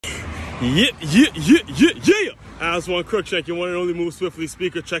Yeah. As one Crookshank, your one and only Move Swiftly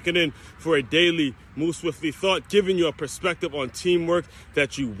speaker, checking in for a daily Move Swiftly thought, giving you a perspective on teamwork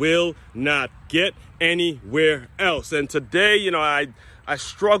that you will not get anywhere else. And today, I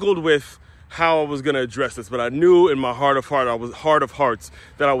struggled with how I was going to address this, but I knew in my heart of hearts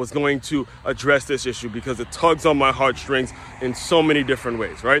that I was going to address this issue because it tugs on my heartstrings in so many different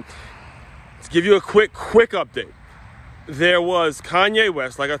ways, right? To give you a quick update. There was Kanye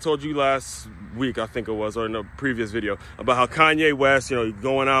West, like I told you last week, I think it was, or in a previous video, about how Kanye West,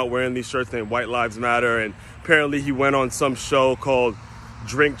 going out wearing these shirts saying White Lives Matter, and apparently he went on some show called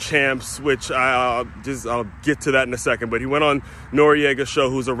Drink Champs, which I'll get to that in a second, but he went on Noriega's show,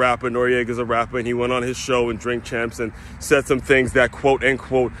 who's a rapper. Noriega's a rapper, and he went on his show in Drink Champs and said some things that, quote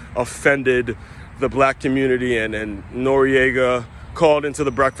unquote, offended the black community, and Noriega called into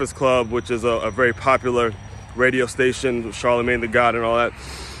the Breakfast Club, which is a very popular radio station, Charlemagne the God and all that,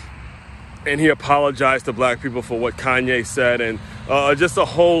 and he apologized to black people for what Kanye said, and just a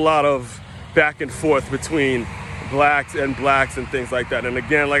whole lot of back and forth between blacks and things like that. And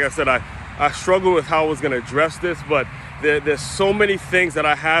again, like I said, I struggle with how I was going to address this, but there's so many things that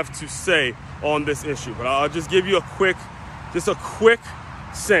I have to say on this issue. But I'll just give you a quick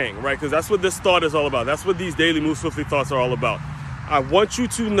saying, right? Because that's what this thought is all about. That's what these daily Move Swiftly thoughts are all about. I want you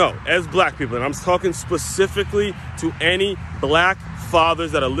to know, as black people, and I'm talking specifically to any black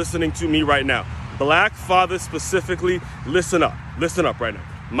fathers that are listening to me right now. Black fathers specifically, listen up right now.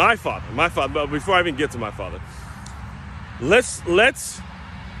 My father, but before I even get to my father, let's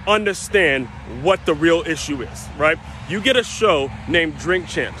understand what the real issue is, right? You get a show named Drink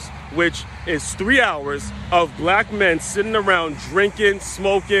Champs, which is 3 hours of black men sitting around drinking,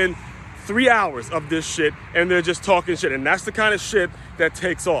 smoking, 3 hours of this shit, and they're just talking shit. And that's the kind of shit that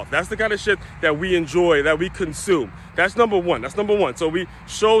takes off. That's the kind of shit that we enjoy, that we consume. That's number one. So we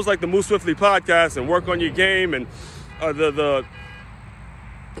shows like the Move Swiftly podcast and Work on Your Game and the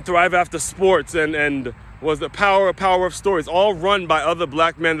Thrive After Sports and was the Power of Stories, all run by other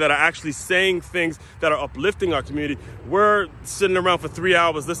black men that are actually saying things that are uplifting our community. We're sitting around for 3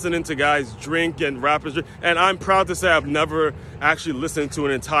 hours listening to guys drink and rappers drink. And I'm proud to say I've never actually listened to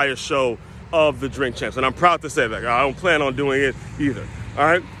an entire show of the Drink Champs. And I'm proud to say that. I don't plan on doing it either. All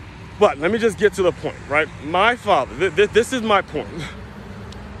right? But let me just get to the point, right? My father, this is my point.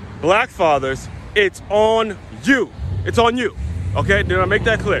 Black fathers, it's on you. It's on you. Okay? Did I make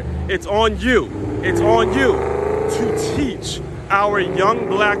that clear? It's on you. It's on you to teach our young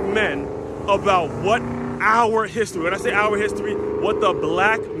black men about what our history, when I say our history, what the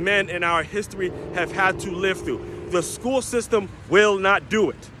black men in our history have had to live through. The school system will not do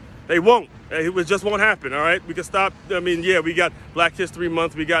it. They won't. It just won't happen, all right? We can stop. We got Black History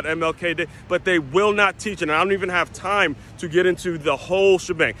Month, we got MLK Day, but they will not teach it. And I don't even have time to get into the whole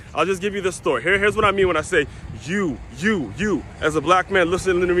shebang. I'll just give you the story. Here's what I mean when I say you, as a black man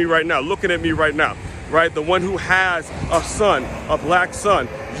listening to me right now, looking at me right now, right? The one who has a son, a black son,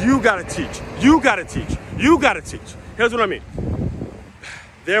 you gotta teach. You gotta teach. Here's what I mean.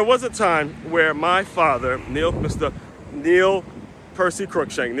 There was a time where my father, Mr. Neil Percy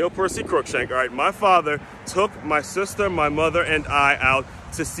Crookshank, all right, my father took my sister, my mother, and I out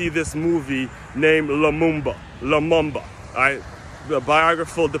to see this movie named Lumumba, all right, the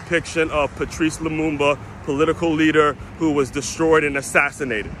biographical depiction of Patrice Lumumba, political leader who was destroyed and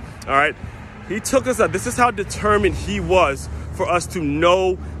assassinated, all right. He took us out. This is how determined he was for us to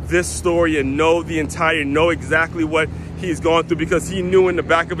know this story and know exactly what he's gone through, because he knew in the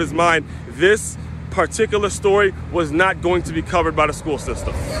back of his mind this particular story was not going to be covered by the school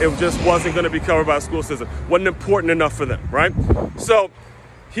system. It just wasn't going to be covered by the school system. Wasn't important enough for them, right? So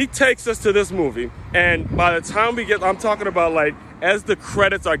he takes us to this movie, and by the time I'm talking about like as the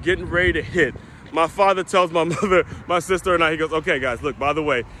credits are getting ready to hit, my father tells my mother, my sister, and I, he goes, "Okay, guys, look, by the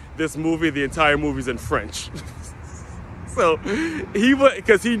way, this movie, the entire movie's in French." So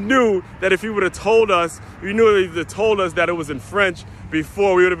because he knew that if he would have told us, that it was in French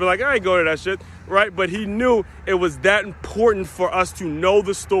before, we would have been like, I ain't going to that shit, right? But he knew it was that important for us to know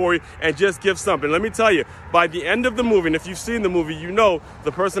the story and just give something. Let me tell you, by the end of the movie, and if you've seen the movie, you know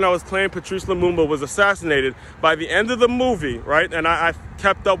the person I was playing, Patrice Lumumba, was assassinated. By the end of the movie, right, and I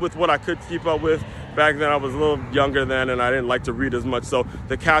kept up with what I could keep up with. Back then, I was a little younger then, and I didn't like to read as much, so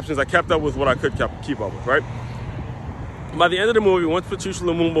the captions, I kept up with what I could keep up with, right? By the end of the movie, once Patrice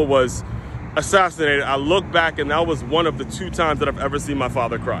Lumumba was assassinated, I look back, and that was one of the 2 times that I've ever seen my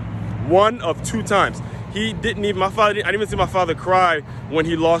father cry. One of 2 times. I didn't even see my father cry when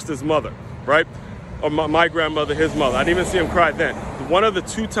he lost his mother, right? Or my grandmother, his mother. I didn't even see him cry then. one of the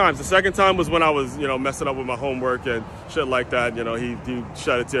 2 times, the second time was when I was, messing up with my homework and shit like that. He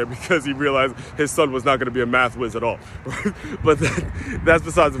shed a tear because he realized his son was not going to be a math whiz at all. But that's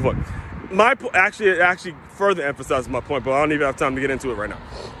besides the point. Actually further emphasizes my point, but I don't even have time to get into it right now.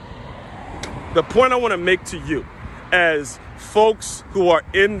 The point I want to make to you as folks who are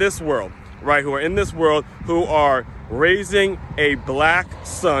in this world, right, who are raising a black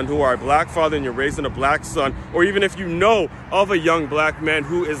son, who are a black father and you're raising a black son, or even if you know of a young black man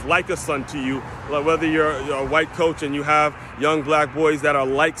who is like a son to you, like whether you're a white coach and you have young black boys that are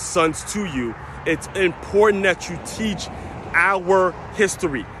like sons to you, it's important that you teach our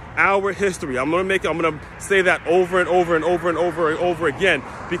history. Our history. I'm gonna say that over and over and over and over and over again,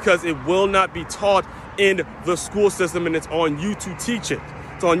 because it will not be taught in the school system, and it's on you to teach it.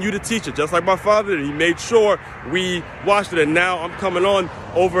 It's on you to teach it. Just like my father did. He made sure we watched it, and now I'm coming on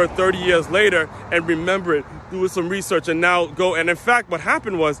over 30 years later and remember it, doing some research, and now go. And in fact, what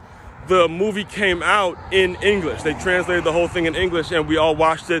happened was the movie came out in English. They translated the whole thing in English, and we all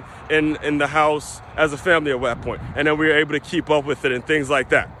watched it in the house as a family at that point. And then we were able to keep up with it and things like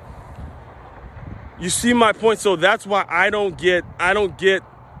that. You see my point? So that's why I don't get,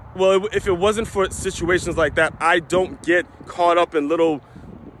 well, if it wasn't for situations like that, I don't get caught up in little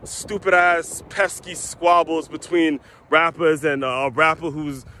stupid ass pesky squabbles between rappers and a rapper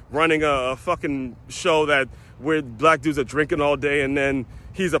who's running a fucking show where black dudes are drinking all day, and then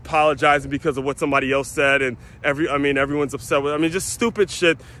he's apologizing because of what somebody else said, and everyone's upset with just stupid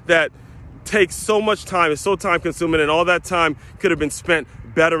shit that takes so much time. It's so time consuming, and all that time could have been spent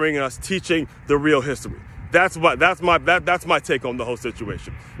bettering us, teaching the real history. That's my take on the whole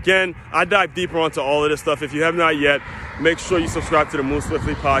situation. Again, I dive deeper onto all of this stuff. If you have not yet, make sure you subscribe to the Move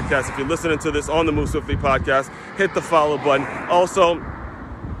Swiftly podcast. If you're listening to this on the Move Swiftly podcast, hit the follow button. Also,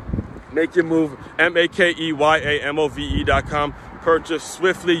 Make Your Move, MakeYamove.com. Purchase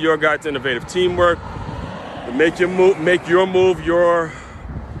Swiftly, your guide to innovative teamwork. Make your move, your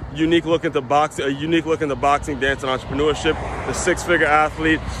unique look into boxing, dance, and entrepreneurship. The 6-figure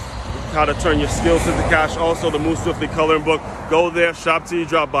athlete, how to turn your skills into cash. Also, the Move Swiftly coloring book. Go there, shop till you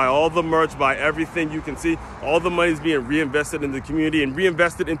drop, buy all the merch, buy everything you can see. All the money is being reinvested in the community and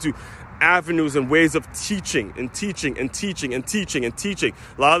reinvested into avenues and ways of teaching. A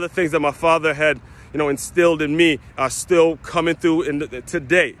lot of the things that my father had, instilled in me are still coming through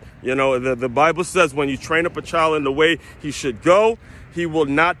today. The Bible says when you train up a child in the way he should go, he will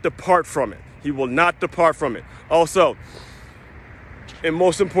not depart from it. Also, and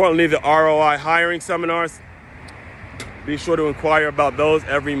most importantly, the ROI hiring seminars. Be sure to inquire about those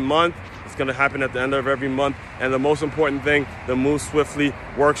every month. It's going to happen at the end of every month. And the most important thing, the Move Swiftly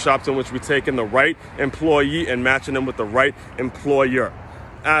workshops, in which we take in the right employee and matching them with the right employer.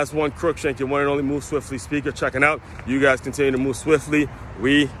 As one Crookshank, your one and only Move Swiftly speaker, checking out. You guys continue to move swiftly.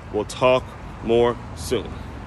 We will talk more soon.